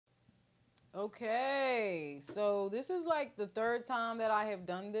Okay, so this is like the third time that I have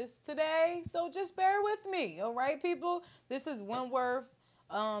done this today, so just bear with me, all right, people? This is Wentworth,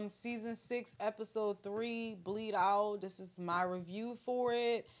 season 6, episode 3, Bleed Out. This is my review for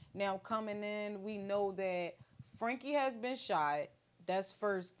it. Now, coming in, we know that Frankie has been shot. That's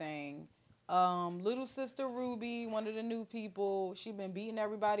first thing. Little sister Ruby, one of the new people, she been beating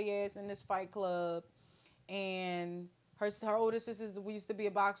everybody ass in this fight club, and her older sister used to be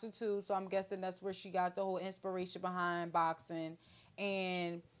a boxer too, so I'm guessing that's where she got the whole inspiration behind boxing.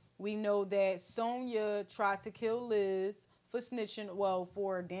 And we know that Sonya tried to kill Liz for snitching, well,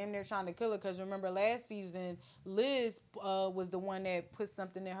 for damn near trying to kill her, because remember last season, Liz was the one that put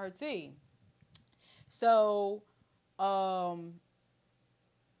something in her tea. So um,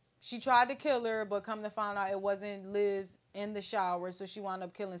 she tried to kill her, but come to find out it wasn't Liz in the shower, so she wound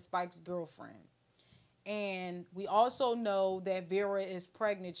up killing Spike's girlfriend. And we also know that Vera is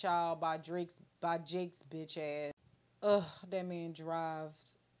pregnant, child, by Jake's bitch ass. Ugh, that man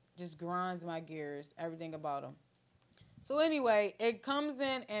drives, just grinds my gears, everything about him. So anyway, it comes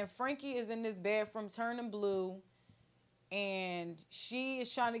in and Frankie is in this bathroom turning blue, and she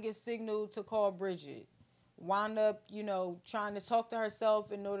is trying to get signal to call Bridget. Wound up, trying to talk to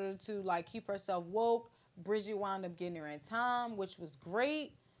herself in order to like keep herself woke. Bridget wound up getting her in time, which was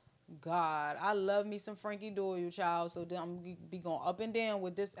great. God, I love me some Frankie Doyle, child. So I'm gonna be going up and down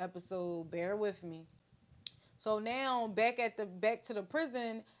with this episode. Bear with me. So now back to the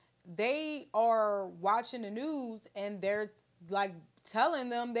prison, they are watching the news and they're like telling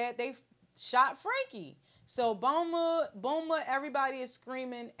them that they shot Frankie. So Boma, everybody is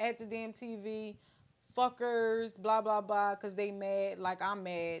screaming at the damn TV, fuckers, blah blah blah, because they mad. Like I'm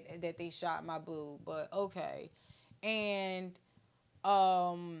mad that they shot my boo, but okay. And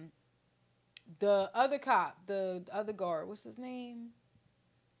um the other cop, the other guard, what's his name?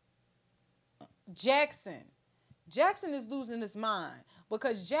 Jackson. Jackson is losing his mind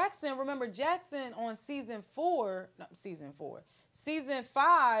because remember Jackson on season 5,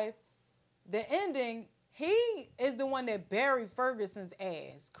 the ending, he is the one that buried Ferguson's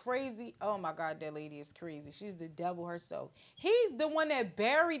ass. Crazy. Oh my God, that lady is crazy. She's the devil herself. He's the one that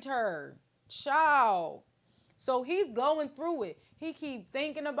buried her. Child. So he's going through it. He keep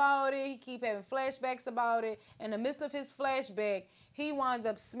thinking about it. He keep having flashbacks about it. In the midst of his flashback, he winds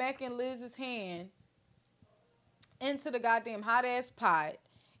up smacking Liz's hand into the goddamn hot ass pot.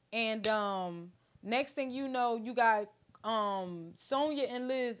 And next thing you know, you got Sonya and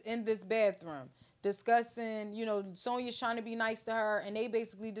Liz in this bathroom discussing, Sonya's trying to be nice to her, and they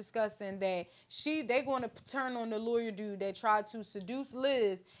basically discussing that they going to turn on the lawyer dude that tried to seduce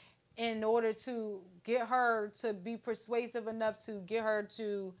Liz in order to get her to be persuasive enough to get her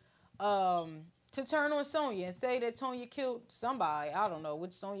to turn on Sonya and say that Sonya killed somebody. I don't know,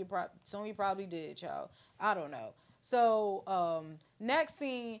 which Sonya probably did, child. I don't know. So next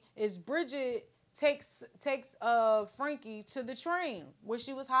scene is Bridget takes Frankie to the train where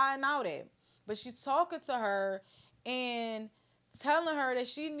she was hiding out at. But she's talking to her and telling her that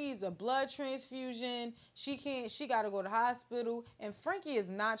she needs a blood transfusion. She got to go to the hospital. And Frankie is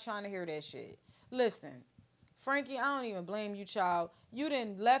not trying to hear that shit. Listen, Frankie, I don't even blame you, child. You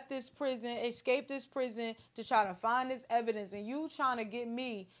done left this prison, escaped this prison to try to find this evidence, and you trying to get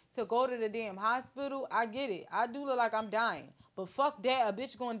me to go to the damn hospital. I get it. I do look like I'm dying. But fuck that. A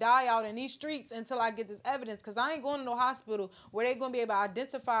bitch gonna die out in these streets until I get this evidence, because I ain't going to no hospital where they gonna be able to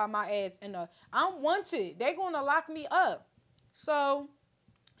identify my ass. I'm wanted. They gonna lock me up. So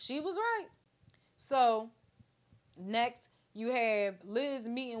she was right. So next you have Liz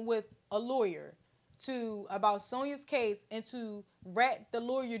meeting with a lawyer about Sonya's case and to rat the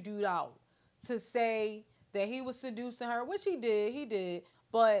lawyer dude out to say that he was seducing her, which he did.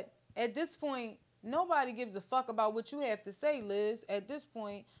 But at this point, nobody gives a fuck about what you have to say, Liz, at this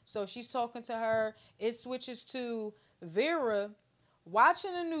point. So she's talking to her. It switches to Vera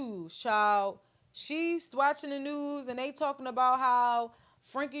watching the news, child. She's watching the news and they talking about how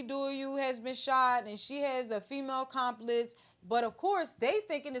Frankie Doyle has been shot and she has a female accomplice. But of course, they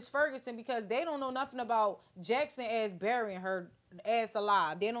thinking it's Ferguson because they don't know nothing about Jackson as burying her ass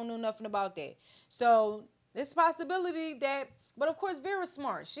alive. They don't know nothing about that. So it's a possibility that, but of course, Vera's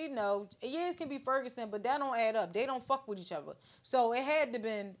smart. She knows, yeah, it can be Ferguson, but that don't add up. They don't fuck with each other. So it had to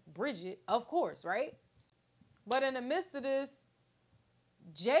been Bridget, of course, right? But in the midst of this,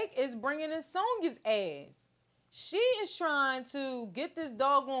 Jake is bringing in Sonya's ass. She is trying to get this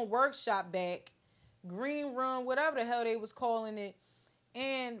doggone workshop back, green room, whatever the hell they was calling it.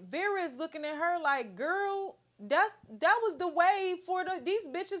 And Vera is looking at her like, girl, that was the way for these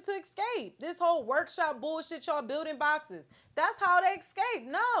bitches to escape. This whole workshop bullshit, y'all building boxes. That's how they escape.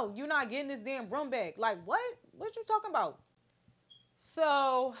 No, you're not getting this damn broom back. Like, what? What you talking about?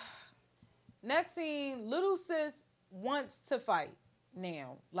 So, next scene, little sis wants to fight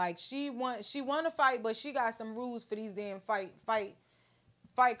now. Like, she want to fight, but she got some rules for these damn fight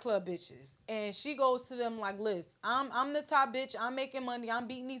club bitches. And she goes to them like, listen, I'm the top bitch. I'm making money. I'm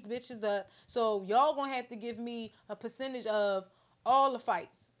beating these bitches up. So y'all gonna have to give me a percentage of all the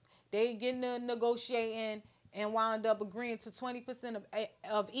fights. They getting to negotiating and wound up agreeing to 20%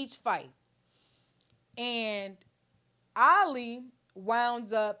 of each fight. And Ollie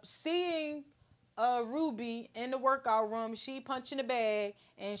wound up seeing Ruby in the workout room. She punching the bag,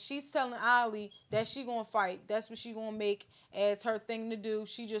 and she's telling Ollie that she gonna fight. That's what she gonna make as her thing to do.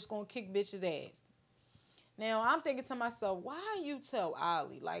 She just gonna kick bitches' ass. Now I'm thinking to myself, why you tell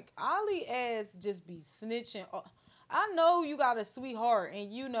Ollie? Like, Ollie ass just be snitching. I know you got a sweetheart,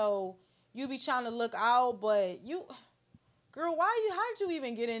 and you know you be trying to look out, but you, girl, how'd you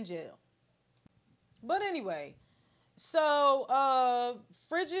even get in jail? But anyway. So,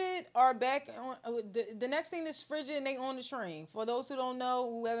 Frigid are back on, the next thing is Frigid and they on the train. For those who don't know,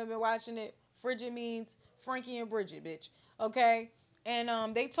 who haven't been watching it, Frigid means Frankie and Bridget, bitch. Okay?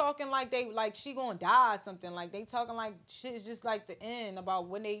 And, they talking like she gonna die or something. Like, they talking like shit is just like the end about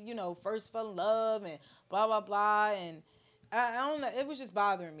when they, first fell in love and blah, blah, blah. And I don't know. It was just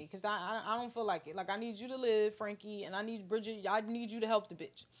bothering me because I don't feel like it. Like, I need you to live, Frankie, and I need Bridget. I need you to help the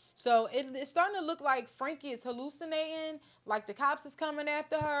bitch. So it's starting to look like Frankie is hallucinating, like the cops is coming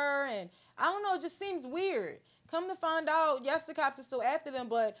after her, and I don't know, it just seems weird. Come to find out, yes, the cops are still after them,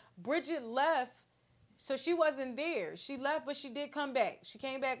 but Bridget left, so she wasn't there. She left, but she did come back. She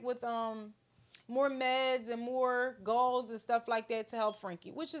came back with more meds and more gauze and stuff like that to help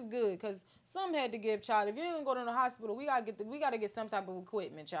Frankie, which is good, because some had to give, child. If you don't go to the hospital, we gotta get some type of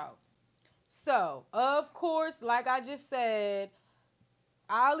equipment, child. So, of course, like I just said,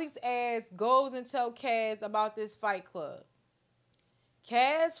 Ollie's ass goes and tell Kaz about this fight club.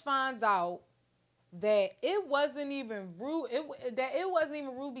 Kaz finds out that it wasn't even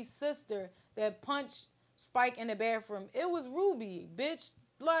Ruby's sister that punched Spike in the bathroom. It was Ruby, bitch.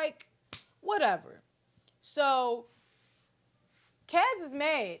 Like, whatever. So Kaz is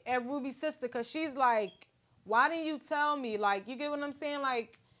mad at Ruby's sister because she's like, why didn't you tell me? Like, you get what I'm saying?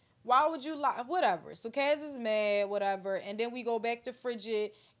 Like, why would you lie? Whatever. So Kaz is mad, whatever. And then we go back to Frigid.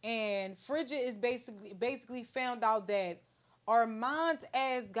 And Frigid is basically found out that Armand's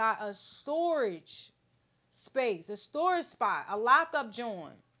ass got a storage space, a storage spot, a lockup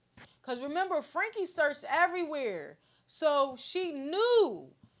joint. Because remember, Frankie searched everywhere. So she knew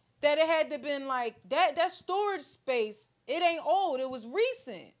that it had to been like, that storage space, it ain't old. It was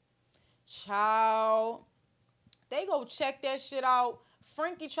recent. Child. They go check that shit out.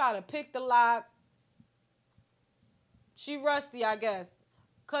 Frankie tried to pick the lock. She rusty, I guess.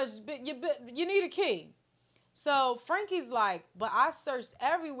 Because you need a key. So Frankie's like, but I searched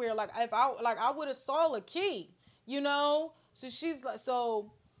everywhere. Like, if I would have saw a key, So she's like,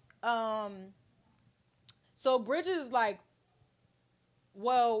 so Bridget is like,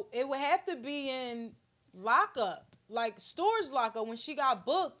 well, it would have to be in lockup, like storage lockup. When she got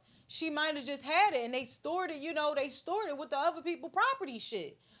booked, she might have just had it, and they stored it, they stored it with the other people property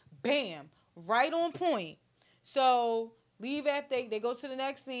shit. Bam. Right on point. So leave after they go to the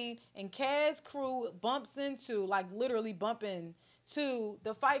next scene, and Kaz's crew bumps into, like literally bumping to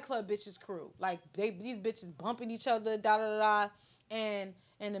the Fight Club bitches crew. Like these bitches bumping each other, da da da. And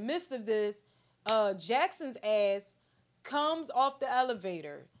in the midst of this, Jackson's ass comes off the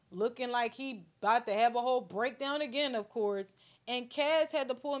elevator looking like he about to have a whole breakdown again, of course. And Kaz had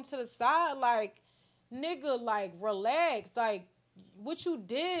to pull him to the side like, nigga, like, relax. Like, what you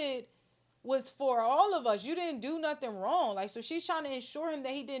did was for all of us. You didn't do nothing wrong. Like, so she's trying to ensure him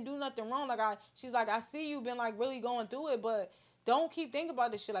that he didn't do nothing wrong. Like, she's like, I see you been, like, really going through it, but don't keep thinking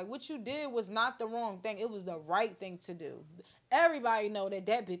about this shit. Like, what you did was not the wrong thing. It was the right thing to do. Everybody know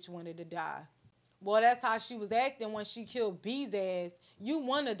that bitch wanted to die. Well, that's how she was acting when she killed B's ass. You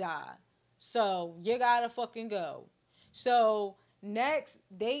want to die. So, you gotta fucking go. So, next,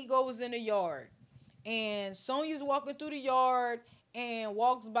 they goes in the yard. And Sonya's walking through the yard and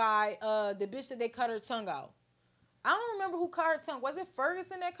walks by the bitch that they cut her tongue out. I don't remember who cut her tongue. Was it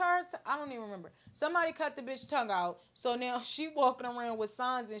Ferguson that cut her tongue? I don't even remember. Somebody cut the bitch tongue out. So now she walking around with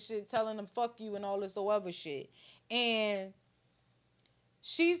signs and shit telling them fuck you and all this other shit. And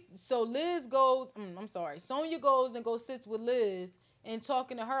Liz goes, Sonya goes and sits with Liz and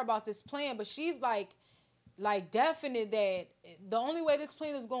talking to her about this plan. But she's like, like definite that the only way this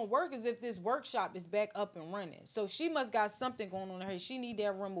plan is gonna work is if this workshop is back up and running. So she must got something going on in her. She need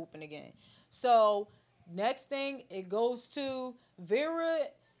that room open again. So next thing, it goes to Vera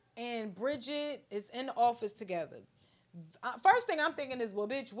and Bridget is in the office together. First thing I'm thinking is, well,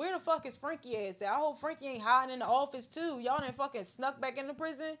 bitch, where the fuck is Frankie at? I hope Frankie ain't hiding in the office too. Y'all done fucking snuck back into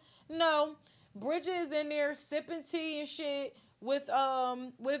prison? No. Bridget is in there sipping tea and shit with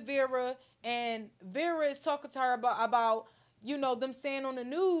Vera, and Vera is talking to her about you know them saying on the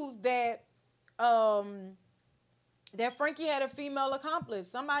news that that Frankie had a female accomplice.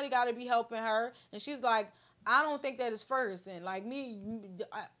 Somebody got to be helping her, and she's like, I don't think that it's Ferguson. Like me,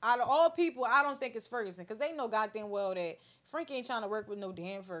 out of all people, I don't think it's Ferguson because they know goddamn well that Frankie ain't trying to work with no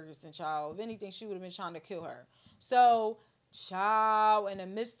damn Ferguson, child. If anything, she would have been trying to kill her. So, child, in the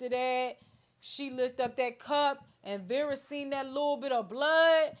midst of that, she lift up that cup, and Vera seen that little bit of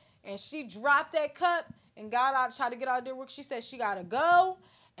blood, and she dropped that cup and got out, tried to get out there work. She said she gotta go,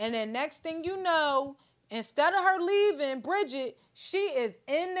 and then next thing you know, instead of her leaving Bridget, she is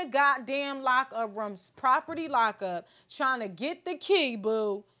in the goddamn lockup room, property lockup, trying to get the key,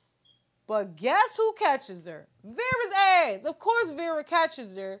 boo. But guess who catches her? Vera's ass. Of course Vera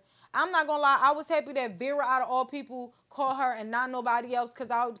catches her. I'm not gonna lie, I was happy that Vera, out of all people, called her and not nobody else,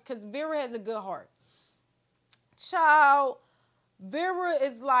 because Vera has a good heart. Child, Vera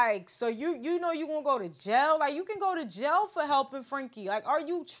is like, so you know you gonna go to jail? Like, you can go to jail for helping Frankie. Like, are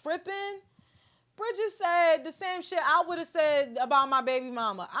you tripping? Bridget said the same shit I would have said about my baby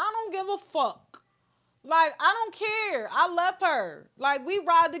mama. I don't give a fuck. Like, I don't care. I left her. Like, we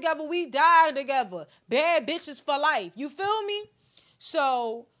ride together. We die together. Bad bitches for life. You feel me?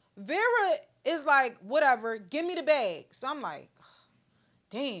 So, Vera is like, whatever. Give me the bag. So, I'm like,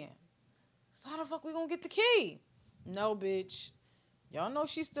 damn. So, how the fuck we gonna get the key? No, bitch. Y'all know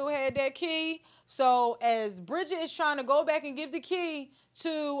she still had that key. So, as Bridget is trying to go back and give the key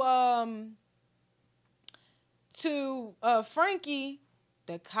to Frankie,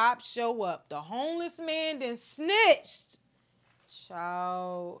 the cops show up. The homeless man then snitched.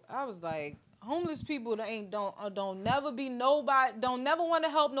 Child, I was like, homeless people don't never be nobody, don't never want to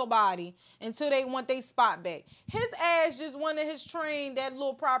help nobody until they want their spot back. His ass just wanted his train, that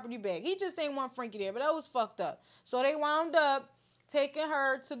little property back. He just ain't want Frankie there, but that was fucked up. So they wound up taking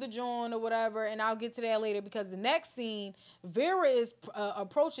her to the joint or whatever, and I'll get to that later because the next scene, Vera is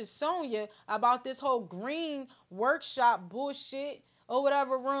approaches Sonya about this whole green workshop bullshit or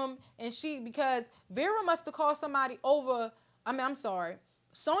whatever room, and because Vera must have called somebody over,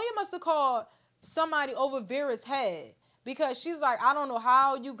 Sonya must have called somebody over Vera's head because she's like, I don't know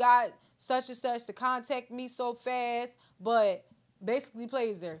how you got such and such to contact me so fast, but basically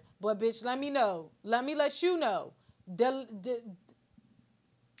plays her. But bitch, let me know. Let me let you know.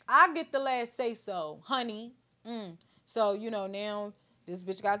 I get the last say so, honey. So, you know, now this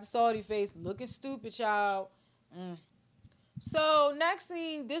bitch got the salty face, looking stupid, y'all. So, next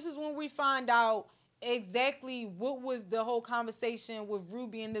scene, this is when we find out exactly what was the whole conversation with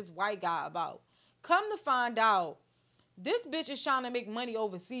Ruby and this white guy about. Come to find out, this bitch is trying to make money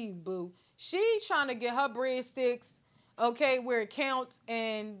overseas, boo. She trying to get her breadsticks, okay, where it counts,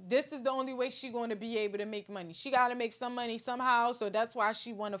 and this is the only way she going to be able to make money. She got to make some money somehow, so that's why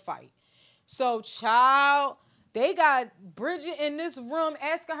she want to fight. So, child, they got Bridget in this room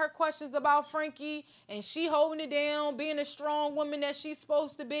asking her questions about Frankie, and she holding it down, being a strong woman that she's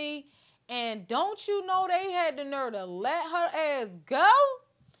supposed to be. And don't you know they had the nerve to let her ass go?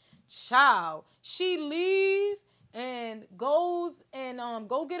 Child, she leave and goes and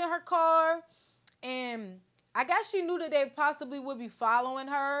go get in her car, and I guess she knew that they possibly would be following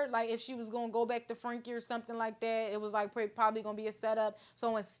her, like if she was going to go back to Frankie or something like that. It was like probably going to be a setup.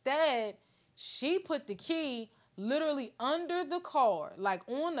 So instead, she put the key literally under the car, like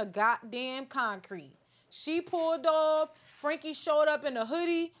on the goddamn concrete. She pulled off. Frankie showed up in a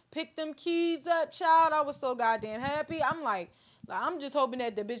hoodie, picked them keys up, child. I was so goddamn happy. I'm like, I'm just hoping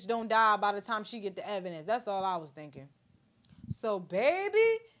that the bitch don't die by the time she get the evidence. That's all I was thinking. So,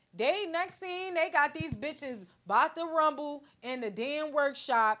 baby, next scene, they got these bitches about to rumble in the damn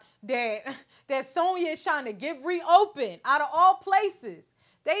workshop that Sonya is trying to get reopened out of all places.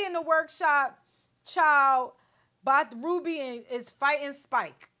 They in the workshop, child, but Ruby is fighting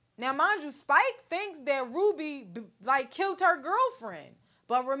Spike. Now, mind you, Spike thinks that Ruby, killed her girlfriend.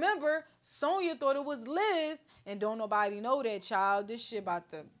 But remember, Sonya thought it was Liz, and don't nobody know that, child. This shit about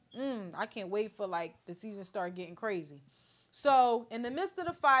to, I can't wait for, the season start getting crazy. So, in the midst of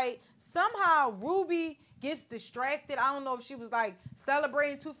the fight, somehow Ruby gets distracted. I don't know if she was,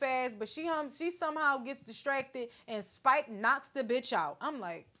 celebrating too fast, but she somehow gets distracted, and Spike knocks the bitch out. I'm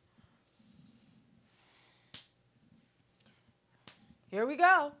like, Here we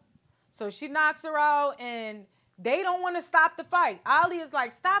go. So she knocks her out, and they don't want to stop the fight. Ali is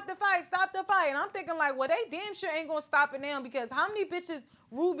like, stop the fight, stop the fight. And I'm thinking like, well, they damn sure ain't going to stop it now, because how many bitches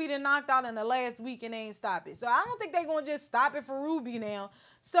Ruby done knocked out in the last week and they ain't stop it? So I don't think they going to just stop it for Ruby now.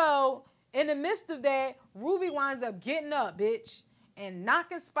 So in the midst of that, Ruby winds up getting up, bitch, and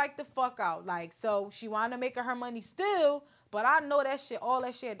knocking Spike the fuck out. Like, so she wound up making her money still, but I know that shit, all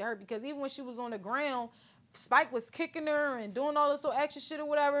that shit had to hurt, because even when she was on the ground, Spike was kicking her and doing all this little extra shit or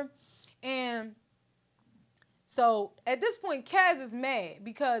whatever. And so at this point, Kaz is mad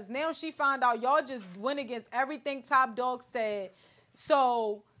because now she found out y'all just went against everything Top Dog said.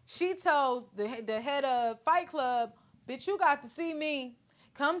 So she tells the head of Fight Club, bitch, you got to see me.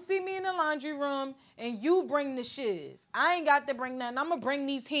 Come see me in the laundry room and you bring the shiv. I ain't got to bring nothing. I'm going to bring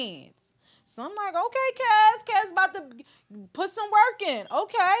these hands. So I'm like, okay, Kaz about to put some work in.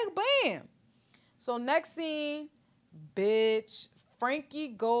 Okay, bam. So next scene, bitch, Frankie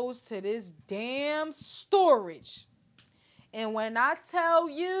goes to this damn storage. And when I tell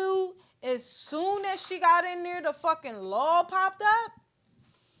you, as soon as she got in there, the fucking law popped up.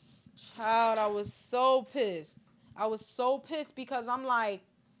 Child, I was so pissed. I was so pissed because I'm like,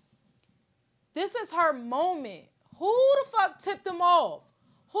 this is her moment. Who the fuck tipped him off?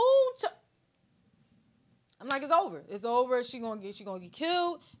 I'm like, it's over. It's over. She gonna get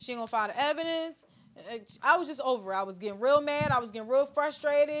killed. She ain't gonna find the evidence. I was just over it. I was getting real mad. I was getting real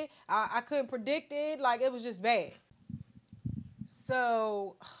frustrated. I couldn't predict it. Like, it was just bad.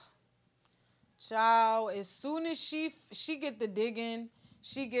 So, child, as soon as she get the digging,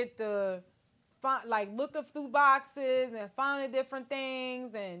 she get the like looking through boxes and finding different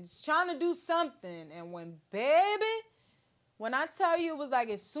things and trying to do something. And when I tell you, it was like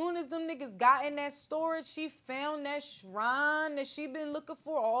as soon as them niggas got in that storage, she found that shrine that she been looking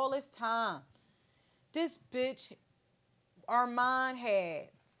for all this time. This bitch, Armand, had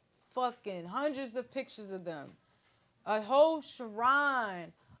fucking hundreds of pictures of them. A whole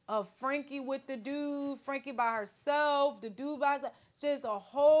shrine of Frankie with the dude, Frankie by herself, the dude by herself. Just a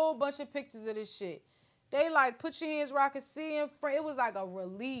whole bunch of pictures of this shit. They like, put your hands where I can see him. It was like a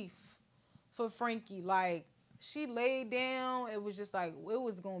relief for Frankie. Like, she laid down. It was just like, it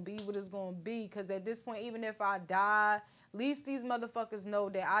was going to be what it's going to be. Because at this point, even if I die, at least these motherfuckers know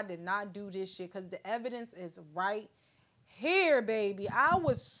that I did not do this shit. Because the evidence is right here, baby. I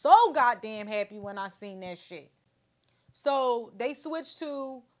was so goddamn happy when I seen that shit. So they switched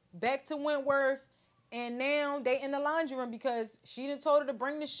back to Wentworth. And now they in the laundry room because she done told her to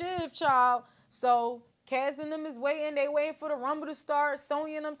bring the shiv, child. So Kaz and them is waiting. They waiting for the rumble to start.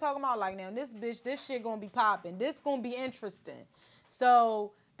 Sonya and them talking about like, now this bitch, this shit gonna be popping. This gonna be interesting.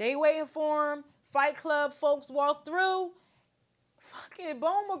 So they waiting for him. Fight Club folks walk through. Fucking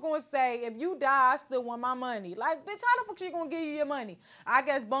Boma gonna say, if you die, I still want my money. Like, bitch, how the fuck she gonna give you your money? I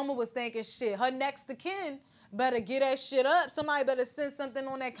guess Boma was thinking, shit, her next of kin better get that shit up. Somebody better send something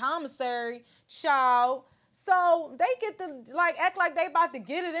on that commissary, child. So they get to like act like they about to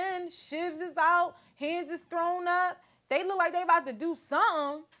get it in. Shivs is out, hands is thrown up. They look like they about to do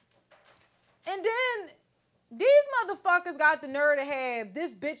something. And then these motherfuckers got the nerve to have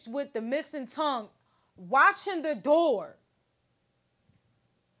this bitch with the missing tongue watching the door.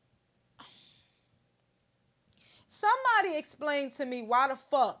 Somebody explain to me why the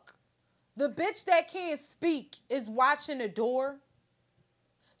fuck the bitch that can't speak is watching the door.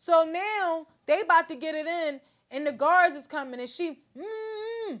 So now they about to get it in and the guards is coming and she, bitch,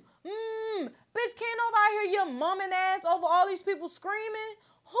 can't nobody hear your mumming ass over all these people screaming?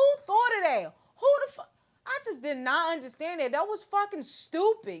 Who thought of that? Who the fuck? I just did not understand that. That was fucking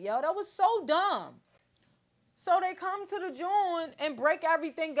stupid, yo. That was so dumb. So they come to the joint and break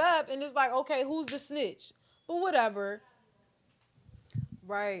everything up and it's like, okay, who's the snitch? But whatever.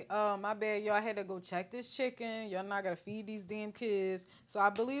 Right. My bad, y'all. I had to go check this chicken. Y'all not gonna feed these damn kids. So I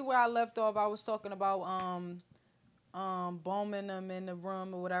believe where I left off, I was talking about bombing them in the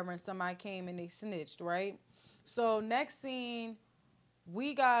room or whatever, and somebody came and they snitched, right? So next scene,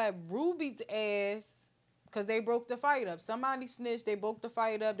 we got Ruby's ass because they broke the fight up. Somebody snitched, they broke the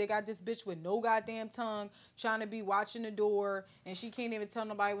fight up. They got this bitch with no goddamn tongue trying to be watching the door, and she can't even tell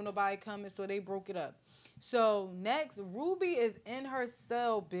nobody when nobody coming, so they broke it up. So next, Ruby is in her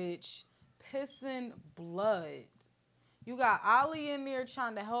cell, bitch, pissing blood. You got Ali in there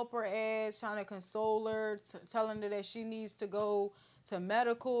trying to help her ass, trying to console her, telling her that she needs to go to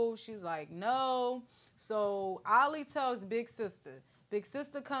medical. She's like, no. So Ali tells Big Sister. Big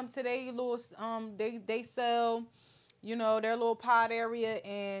Sister come to their little, they sell, you know, their little pod area,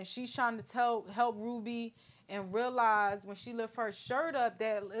 and she's trying to help Ruby and realize when she lift her shirt up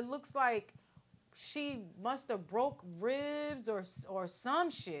that it looks like she must have broke ribs or some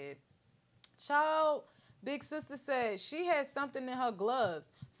shit. Child, big sister said she had something in her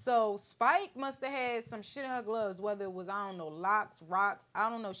gloves. So Spike must have had some shit in her gloves, whether it was, I don't know, locks, rocks, I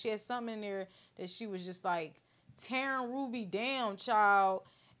don't know. She had something in there that she was just like tearing Ruby down, child.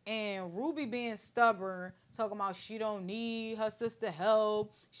 And Ruby being stubborn, talking about she don't need her sister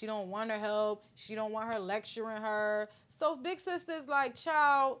help. She don't want her help. She don't want her lecturing her. So big sister's like,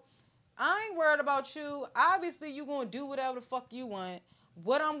 child, I ain't worried about you. Obviously, you going to do whatever the fuck you want.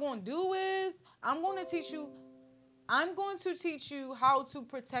 What I'm going to do is I'm going to teach you how to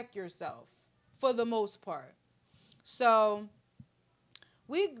protect yourself for the most part. So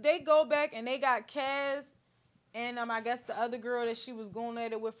they go back and they got Kaz and I guess the other girl that she was going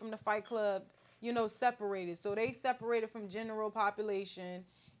at it with from the Fight Club, separated. So they separated from general population,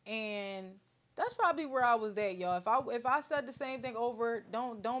 and that's probably where I was at, y'all. If I said the same thing over,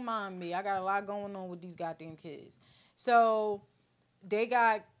 don't mind me. I got a lot going on with these goddamn kids. So they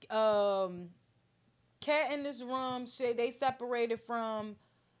got Cat in this room. Shit, they separated from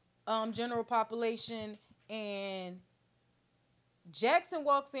general population, and Jackson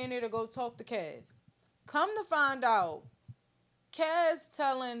walks in there to go talk to Kaz. Come to find out, Kaz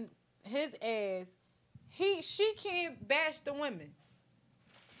telling his ass she can't bash the women.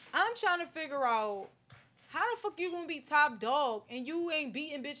 I'm trying to figure out how the fuck you gonna be top dog and you ain't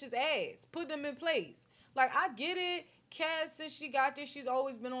beating bitches' ass. Put them in place. Like, I get it. Kaz, since she got this, she's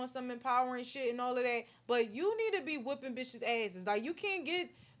always been on some empowering shit and all of that. But you need to be whipping bitches' asses. Like, you can't get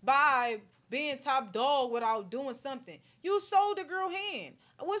by being top dog without doing something. You sold the girl hand.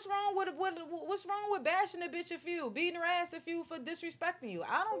 What's wrong with bashing a bitch if you beating her ass if you for disrespecting you?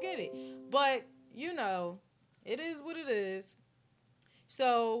 I don't get it. But it is what it is.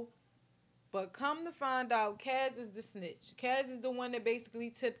 So, but come to find out, Kaz is the snitch. Kaz is the one that basically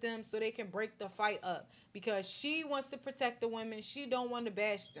tipped them so they can break the fight up. Because she wants to protect the women. She don't want to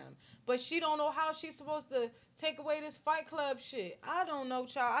bash them. But she don't know how she's supposed to take away this Fight Club shit. I don't know,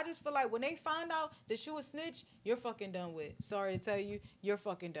 child. I just feel like when they find out that you a snitch, you're fucking done with. Sorry to tell you, you're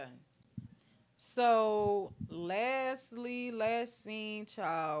fucking done. So, last scene,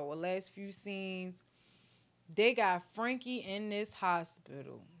 child, or last few scenes, they got Frankie in this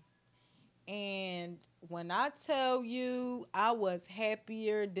hospital. And when I tell you I was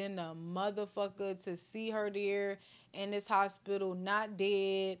happier than a motherfucker to see her there in this hospital, not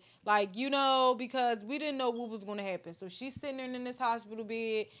dead. Like, because we didn't know what was going to happen. So she's sitting there in this hospital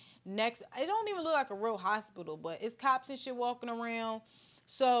bed next. It don't even look like a real hospital, but it's cops and shit walking around.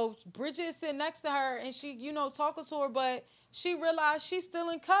 So Bridget is sitting next to her and she, talking to her, but she realized she's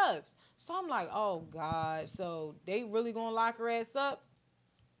still in cuffs. So I'm like, oh God. So they really going to lock her ass up?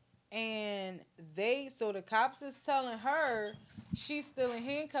 And so the cops is telling her she's still in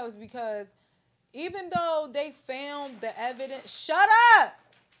handcuffs because even though they found the evidence, shut up!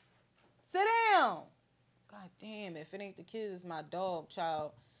 Sit down! God damn, if it ain't the kids, it's my dog,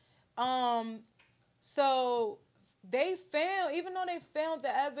 child. So even though they found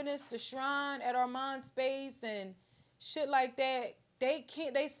the evidence, the shrine at Armand's space and shit like that, they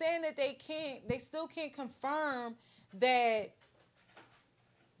still can't confirm that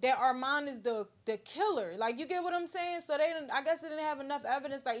Armand is the killer. Like, you get what I'm saying? So I guess they didn't have enough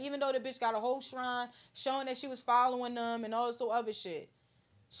evidence. Like, even though the bitch got a whole shrine showing that she was following them and all this other shit.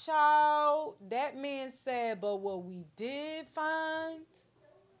 Child, that man said, but what we did find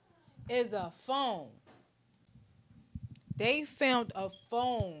is a phone. They found a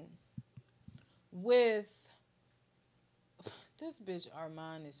phone with, this bitch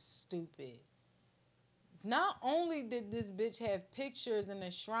Armand is stupid. Not only did this bitch have pictures in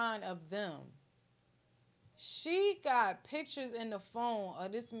the shrine of them, she got pictures in the phone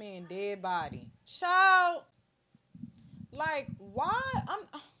of this man's dead body. Child, like, why? I'm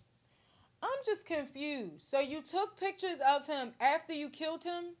just confused. So you took pictures of him after you killed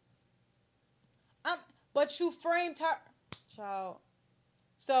him? But you framed her. Child.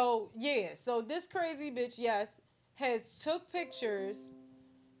 So, yeah. So this crazy bitch, yes, has took pictures.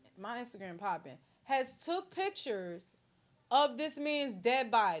 My Instagram popping. Has took pictures of this man's dead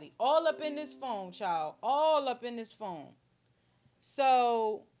body. All up in this phone, child. All up in this phone.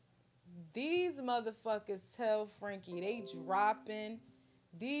 So, these motherfuckers tell Frankie they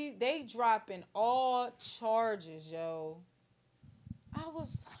dropping all charges, yo. I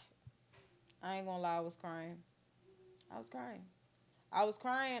ain't gonna lie, I was crying. I was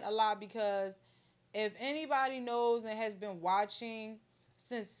crying a lot because if anybody knows and has been watching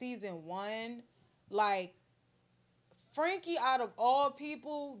since season 1, like, Frankie, out of all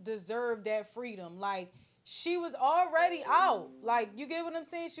people, deserved that freedom. Like, she was already out. Like, you get what I'm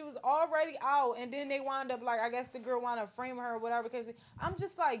saying? She was already out, and then they wound up, like, I guess the girl wound up framing her or whatever. Because I'm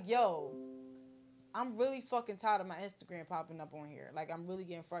just like, yo, I'm really fucking tired of my Instagram popping up on here. Like, I'm really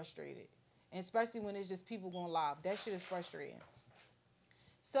getting frustrated, and especially when it's just people going live. That shit is frustrating.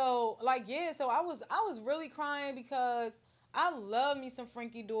 So, like, yeah, so I was really crying because I love me some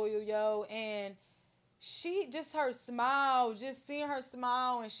Frankie Doyle, yo, and she just her smile, just seeing her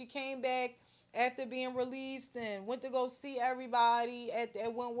smile, and she came back after being released and went to go see everybody at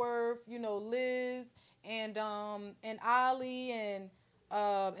Wentworth, you know, Liz and Ollie and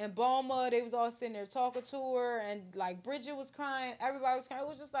Bulma. They was all sitting there talking to her, and like Bridget was crying, everybody was crying. It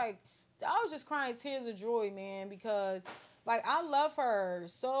was just like I was just crying tears of joy, man, because like I love her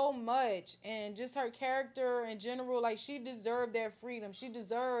so much, and just her character in general, like she deserved that freedom. She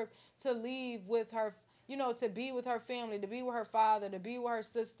deserved to leave with her, you know, to be with her family, to be with her father, to be with her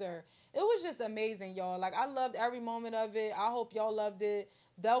sister. It was just amazing, y'all. Like, I loved every moment of it. I hope y'all loved it.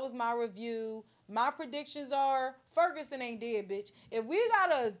 That was my review. My predictions are Ferguson ain't dead, bitch. If we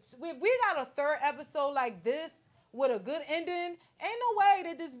got a third episode like this with a good ending, ain't no way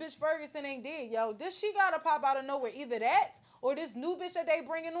that this bitch Ferguson ain't dead, yo. This she gotta pop out of nowhere. Either that or this new bitch that they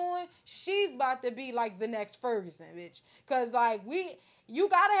bringing on, she's about to be like the next Ferguson, bitch. Cause like you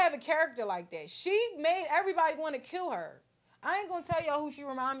gotta have a character like that. She made everybody want to kill her. I ain't gonna tell y'all who she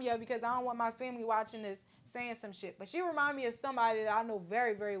remind me of because I don't want my family watching this saying some shit. But she remind me of somebody that I know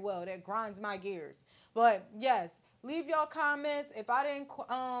very, very well that grinds my gears. But yes, leave y'all comments. If I didn't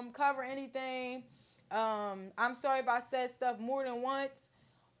cover anything, I'm sorry if I said stuff more than once.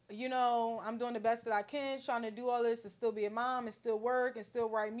 You know, I'm doing the best that I can, trying to do all this and still be a mom and still work and still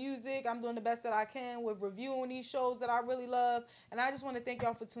write music. I'm doing the best that I can with reviewing these shows that I really love. And I just want to thank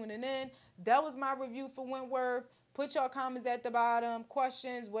y'all for tuning in. That was my review for Wentworth. Put y'all comments at the bottom,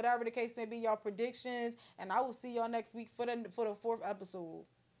 questions, whatever the case may be, y'all predictions. And I will see y'all next week for the fourth episode.